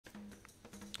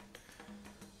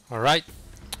Alright,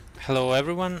 hello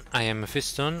everyone, I am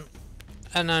Mephiston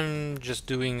and I'm just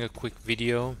doing a quick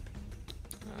video,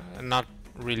 not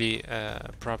really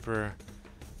a proper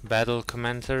battle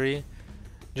commentary,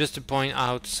 just to point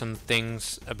out some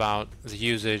things about the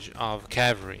usage of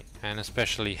cavalry, and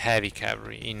especially heavy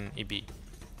cavalry in EB.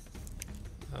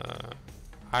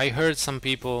 I heard some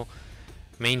people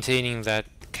maintaining that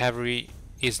cavalry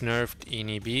is nerfed in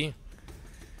EB,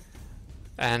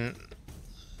 and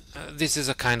this is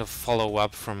a kind of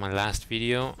follow-up from my last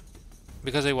video,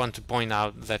 because I want to point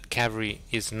out that cavalry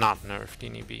is not nerfed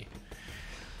in EB.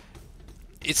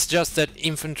 It's just that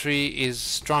infantry is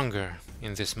stronger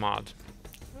in this mod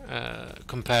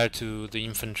compared to the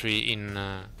infantry in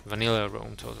vanilla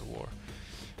Rome Total War.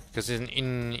 Because in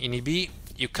EB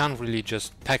you can't really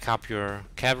just pack up your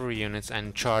cavalry units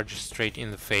and charge straight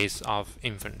in the face of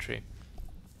infantry,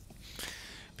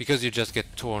 because you just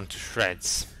get torn to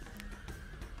shreds.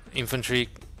 Infantry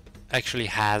actually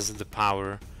has the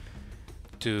power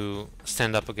to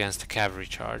stand up against a cavalry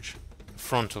charge,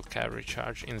 frontal cavalry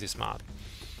charge in this mod.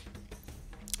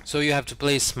 So you have to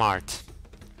play smart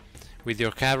with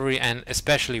your cavalry, and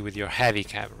especially with your heavy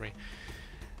cavalry,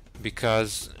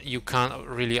 because you can't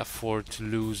really afford to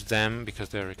lose them, because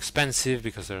they're expensive,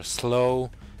 because they're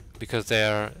slow, because they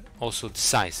are also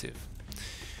decisive.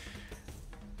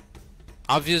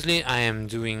 Obviously I am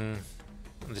doing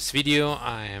this video,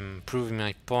 I am proving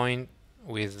my point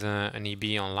with an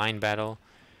EB online battle,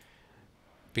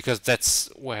 because that's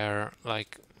where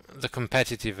like the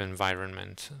competitive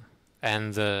environment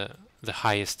and the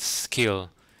highest skill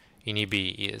in EB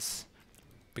is.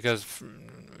 Because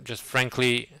just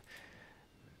frankly,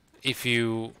 if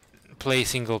you play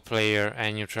single player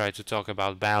and you try to talk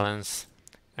about balance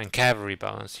and cavalry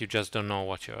balance, you just don't know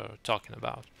what you're talking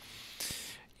about.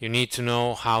 You need to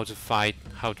know how to fight,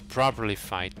 how to properly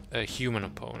fight a human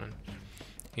opponent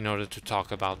in order to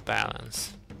talk about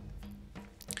balance.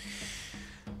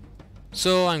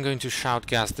 So I'm going to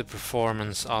shoutcast the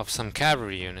performance of some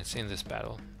cavalry units in this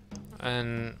battle.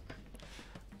 And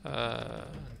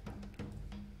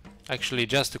actually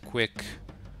just a quick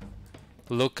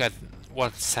look at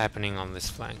what's happening on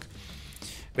this flank.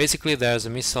 Basically there's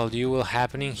a missile duel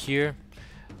happening here,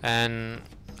 and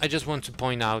I just want to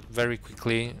point out very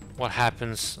quickly what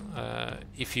happens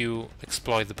if you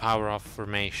exploit the power of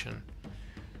formation.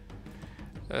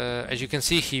 As you can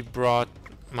see, he brought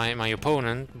my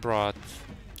opponent brought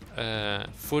a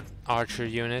foot archer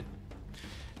unit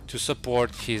to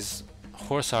support his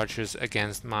horse archers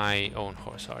against my own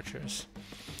horse archers.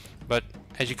 But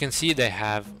as you can see, they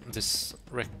have this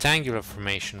rectangular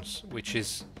formations, which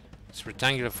is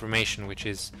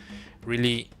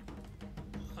really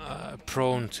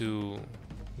prone to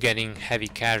getting heavy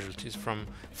casualties from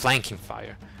flanking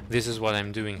fire. This is what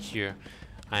I'm doing here.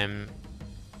 I'm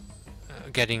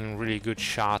getting really good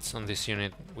shots on this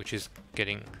unit, which is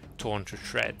getting torn to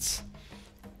shreds.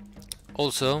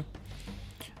 Also,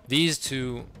 these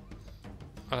two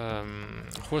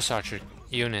horse archer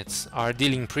units are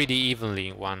dealing pretty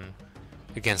evenly one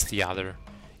against the other,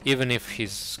 even if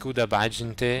his Scuda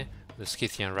Baginte, the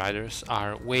Scythian riders,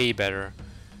 are way better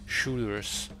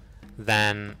shooters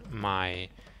than my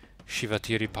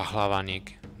Shivatiri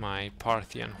Pahlavanik, my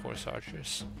Parthian horse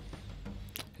archers.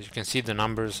 As you can see, the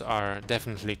numbers are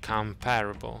definitely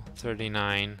comparable,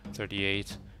 39,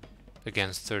 38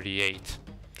 against 38.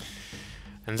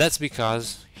 And that's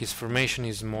because his formation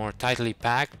is more tightly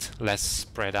packed, less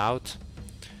spread out,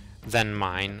 than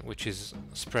mine, which is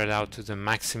spread out to the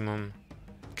maximum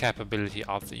capability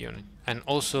of the unit. And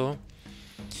also,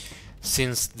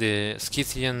 since the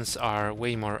Scythians are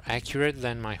way more accurate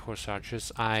than my horse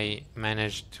archers, I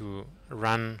managed to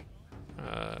run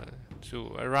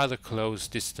to a rather close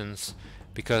distance,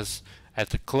 because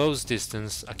at a close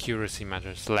distance accuracy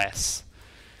matters less.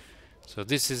 So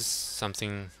this is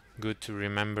something good to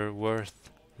remember,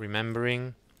 worth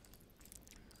remembering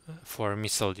for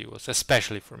missile duels,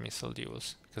 especially for missile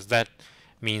duels, because that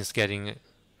means getting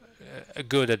a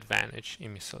good advantage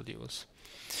in missile duels.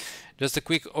 Just a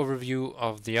quick overview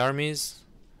of the armies.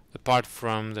 Apart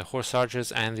from the horse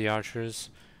archers and the archers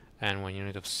and one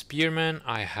unit of spearmen,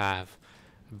 I have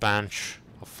a bunch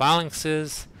of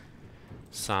phalanxes,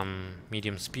 some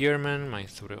medium spearmen, my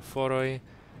Thureophoroi,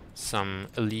 some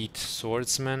elite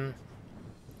swordsmen,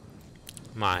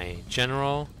 my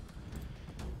general,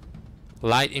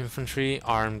 light infantry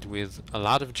armed with a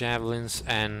lot of javelins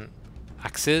and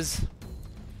axes,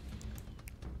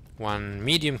 one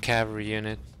medium cavalry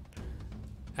unit,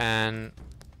 and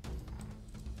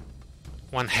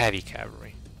one heavy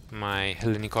cavalry, my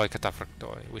Hellenikoi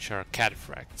Cataphractoi, which are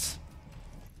cataphracts.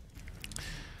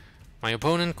 My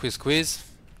opponent, QuizQuiz,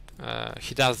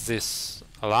 He does this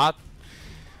a lot.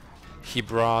 He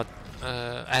brought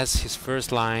as his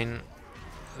first line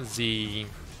the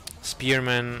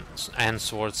spearmen and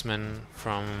swordsmen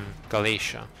from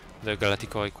Galatia, the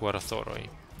Galatikoi Quarathoroi,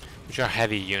 which are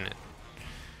heavy unit.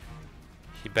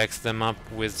 He backs them up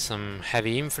with some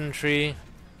heavy infantry.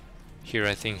 Here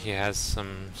I think he has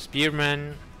some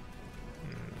spearmen.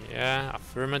 Yeah,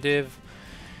 affirmative.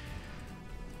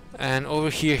 And over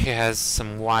here he has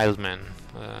some wild men,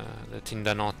 the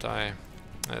Tindanotai,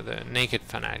 the naked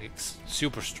fanatics,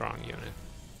 super strong unit.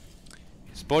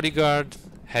 His bodyguard,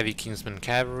 heavy Kingsman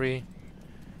cavalry,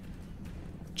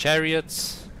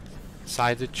 chariots,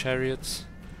 sided chariots,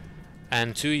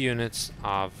 and 2 units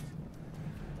of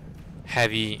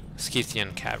heavy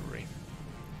Scythian cavalry,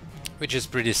 which is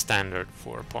pretty standard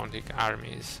for Pontic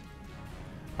armies.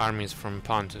 Armies from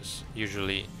Pontus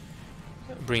usually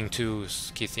bring 2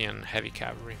 Scythian heavy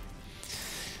cavalry.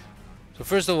 So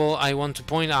first of all, I want to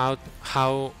point out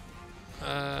how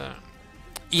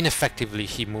ineffectively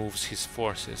he moves his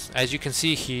forces. As you can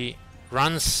see, he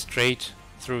runs straight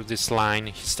through this line.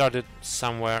 He started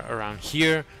somewhere around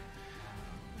here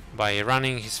by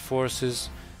running his forces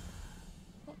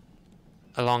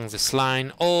along this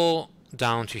line all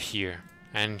down to here,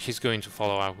 and he's going to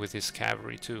follow up with his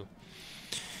cavalry too,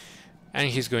 and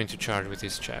he's going to charge with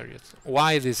his chariots.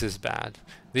 Why this is bad?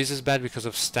 This is bad because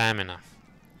of stamina.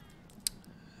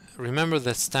 Remember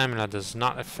that stamina does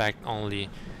not affect only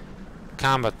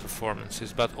combat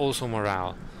performances but also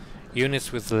morale.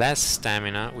 Units with less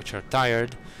stamina, which are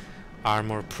tired, are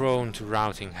more prone to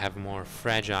routing, have more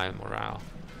fragile morale.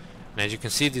 And as you can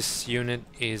see, this unit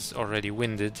is already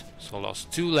winded, so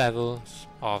lost 2 levels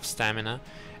of stamina,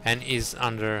 and is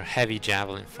under heavy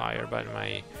javelin fire by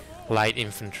my light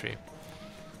infantry.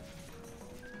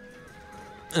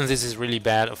 And this is really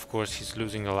bad. Of course, he's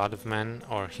losing a lot of men,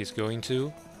 or he's going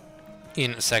to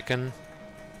in a second,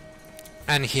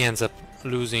 and he ends up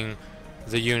losing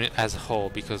the unit as a whole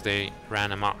because they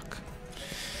ran amok.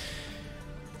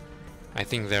 I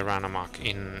think they ran amok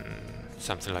in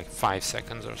something like 5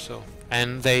 seconds or so,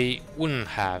 and they wouldn't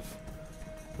have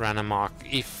ran amok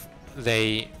if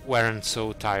they weren't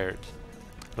so tired.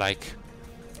 Like,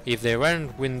 if they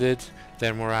weren't winded,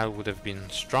 their morale would have been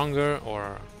stronger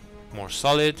or more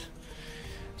solid,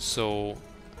 so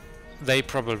they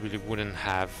probably wouldn't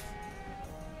have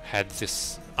had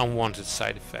this unwanted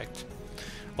side effect.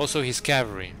 Also, his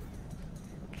cavalry.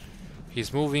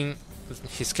 He's moving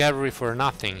his cavalry for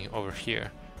nothing over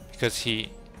here because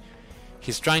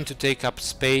he's trying to take up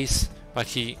space, but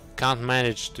he can't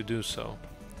manage to do so.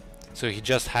 So he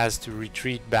just has to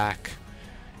retreat back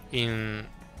in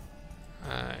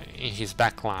his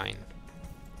back line.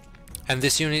 And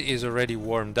this unit is already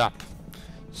warmed up,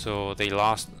 so they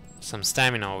lost some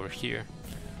stamina over here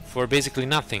for basically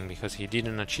nothing because he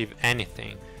didn't achieve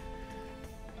anything.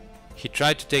 He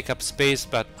tried to take up space,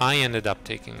 but I ended up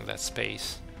taking that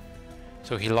space.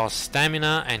 So he lost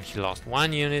stamina and he lost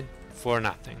 1 unit for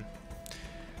nothing.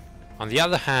 On the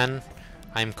other hand,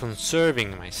 I'm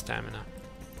conserving my stamina.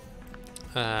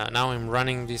 Now I'm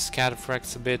running these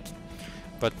cataphracts a bit,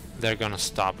 but they're gonna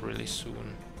stop really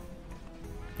soon.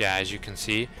 Yeah, as you can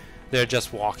see, they're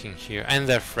just walking here, and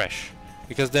they're fresh,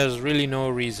 because there's really no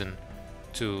reason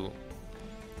to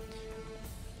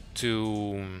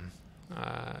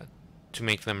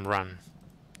make them run,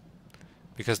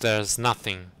 because there's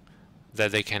nothing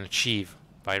that they can achieve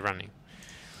by running.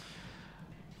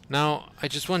 Now I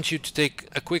just want you to take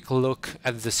a quick look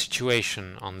at the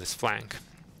situation on this flank.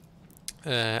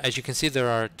 As you can see, there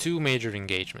are 2 major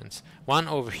engagements. One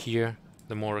over here,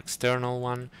 the more external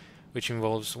one, which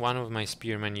involves one of my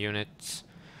spearmen units,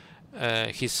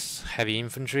 his heavy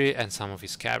infantry and some of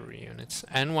his cavalry units,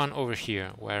 and one over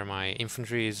here where my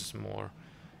infantry is more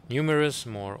numerous,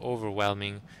 more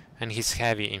overwhelming, and his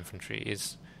heavy infantry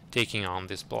is taking on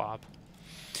this blob.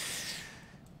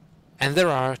 And there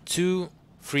are 2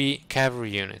 free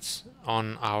cavalry units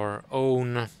on our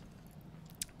own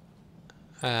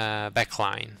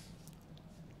backline.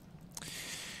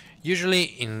 Usually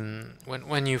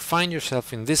when you find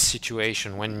yourself in this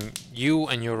situation, when you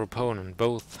and your opponent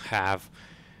both have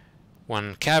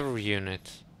 1 cavalry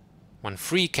unit, 1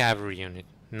 free cavalry unit,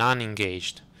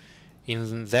 non-engaged,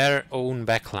 in their own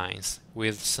backlines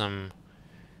with some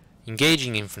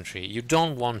engaging infantry, you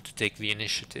don't want to take the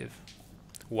initiative.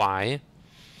 Why?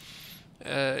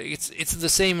 It's the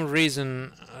same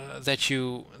reason that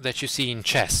you see in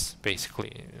chess,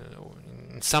 basically.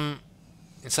 In some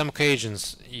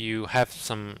occasions you have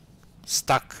some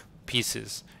stuck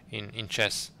pieces in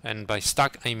chess, and by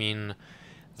stuck I mean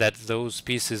that those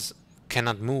pieces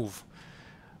cannot move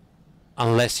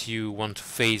unless you want to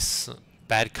face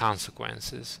bad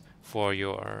consequences for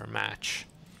your match.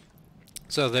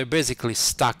 So they're basically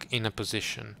stuck in a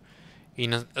position,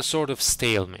 in a sort of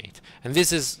stalemate. And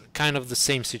this is kind of the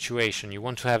same situation. You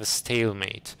want to have a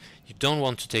stalemate. You don't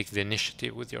want to take the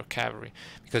initiative with your cavalry,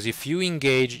 because if you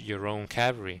engage your own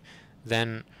cavalry,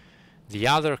 then the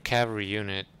other cavalry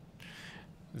unit,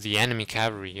 the enemy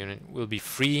cavalry unit, will be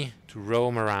free to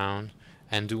roam around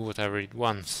and do whatever it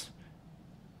wants,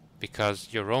 because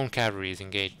your own cavalry is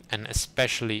engaged, and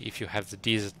especially if you have the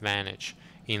disadvantage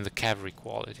in the cavalry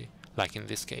quality, like in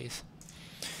this case.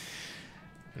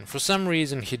 And for some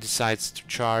reason he decides to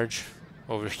charge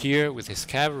over here with his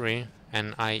cavalry,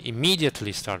 and I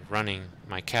immediately start running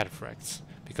my cataphracts,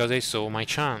 because I saw my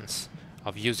chance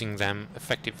of using them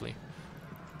effectively.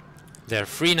 They're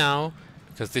free now,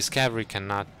 because this cavalry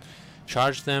cannot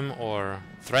charge them or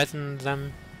threaten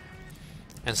them,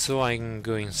 and so I'm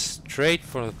going straight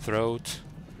for the throat.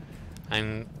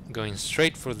 I'm going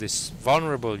straight for this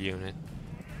vulnerable unit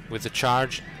with a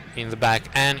charge in the back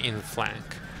and in the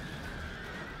flank.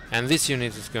 And this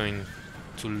unit is going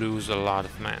to lose a lot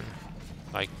of men,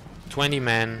 like 20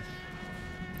 men.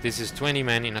 This is 20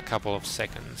 men in a couple of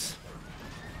seconds.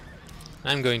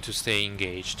 I'm going to stay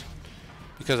engaged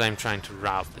because I'm trying to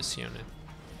rout this unit.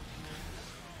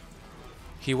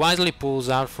 He wisely pulls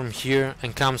out from here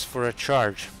and comes for a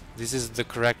charge. This is the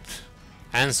correct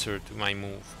answer to my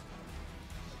move.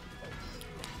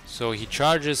 So he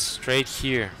charges straight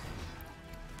here.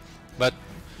 But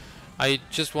I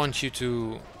just want you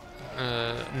to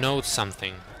note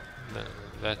something.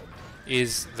 That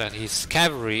is that his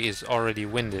cavalry is already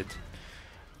winded.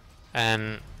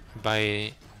 And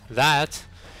by that,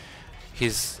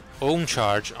 his own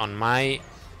charge on my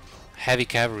heavy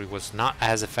cavalry was not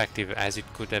as effective as it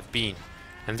could have been,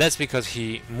 and that's because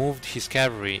he moved his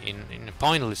cavalry in a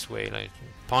pointless way, like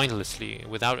pointlessly,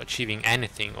 without achieving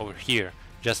anything over here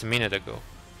just a minute ago.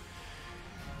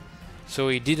 So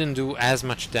he didn't do as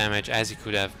much damage as he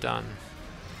could have done.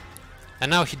 And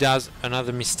now he does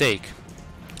another mistake.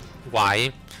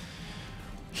 Why?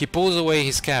 He pulls away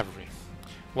his cavalry.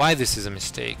 Why this is a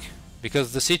mistake?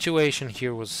 Because the situation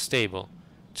here was stable.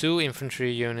 2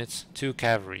 infantry units, 2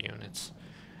 cavalry units.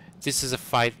 This is a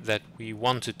fight that we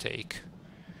want to take.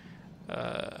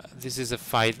 This is a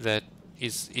fight that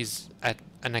is at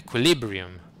an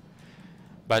equilibrium.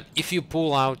 But if you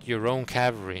pull out your own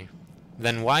cavalry,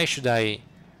 then why should I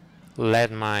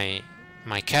let my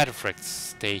cataphracts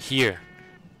stay here?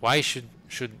 Why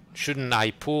shouldn't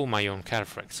I pull my own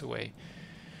cataphracts away?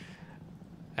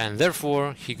 And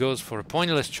therefore he goes for a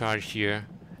pointless charge here,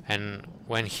 and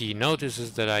when he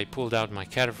notices that I pulled out my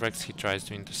cataphracts, he tries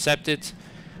to intercept it,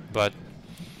 but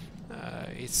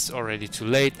it's already too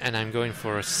late, and I'm going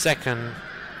for a second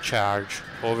charge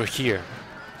over here.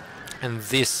 And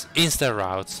this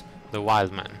insta-routes the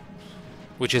Wildman,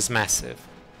 which is massive,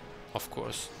 of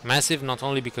course. Massive not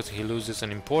only because he loses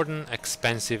an important,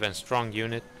 expensive and strong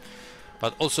unit,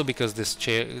 but also because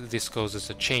this causes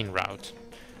a chain rout.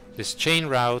 This chain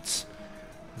routes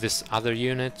this other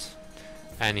unit,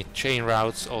 and it chain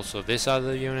routes also this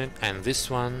other unit and this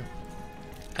one,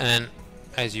 and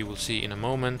as you will see in a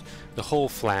moment, the whole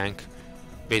flank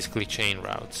basically chain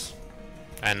routes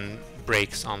and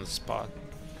breaks on the spot.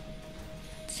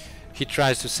 He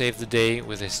tries to save the day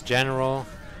with his general,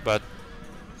 but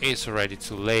it's already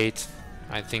too late.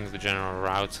 I think the general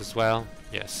routes as well.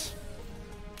 Yes,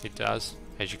 it does.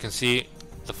 As you can see,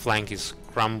 the flank is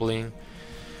crumbling,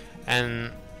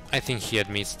 and I think he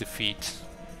admits defeat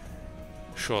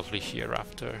shortly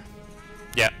hereafter.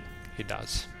 Yeah, he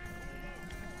does.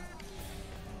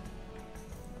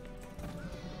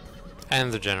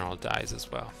 And the general dies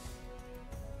as well.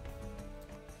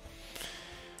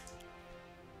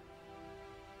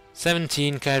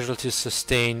 "17 casualties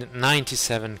sustained,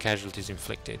 97 casualties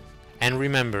inflicted. And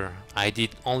remember, I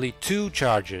did only 2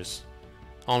 charges.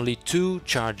 Only 2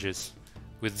 charges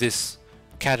with this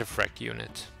cataphract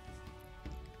unit.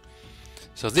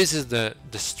 So this is the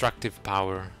destructive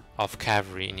power of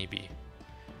cavalry in EB.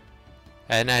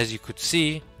 And as you could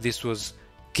see, this was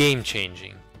game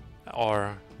changing,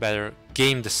 or better,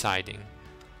 game deciding.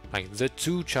 Like, the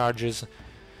 2 charges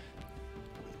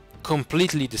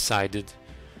completely decided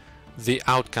the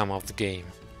outcome of the game.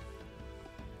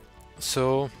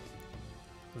 So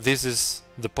this is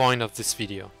the point of this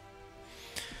video.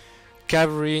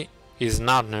 Cavalry is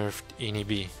not nerfed in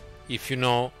EB if you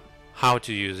know how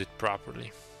to use it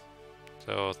properly.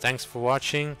 So thanks for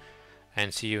watching,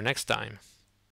 and see you next time.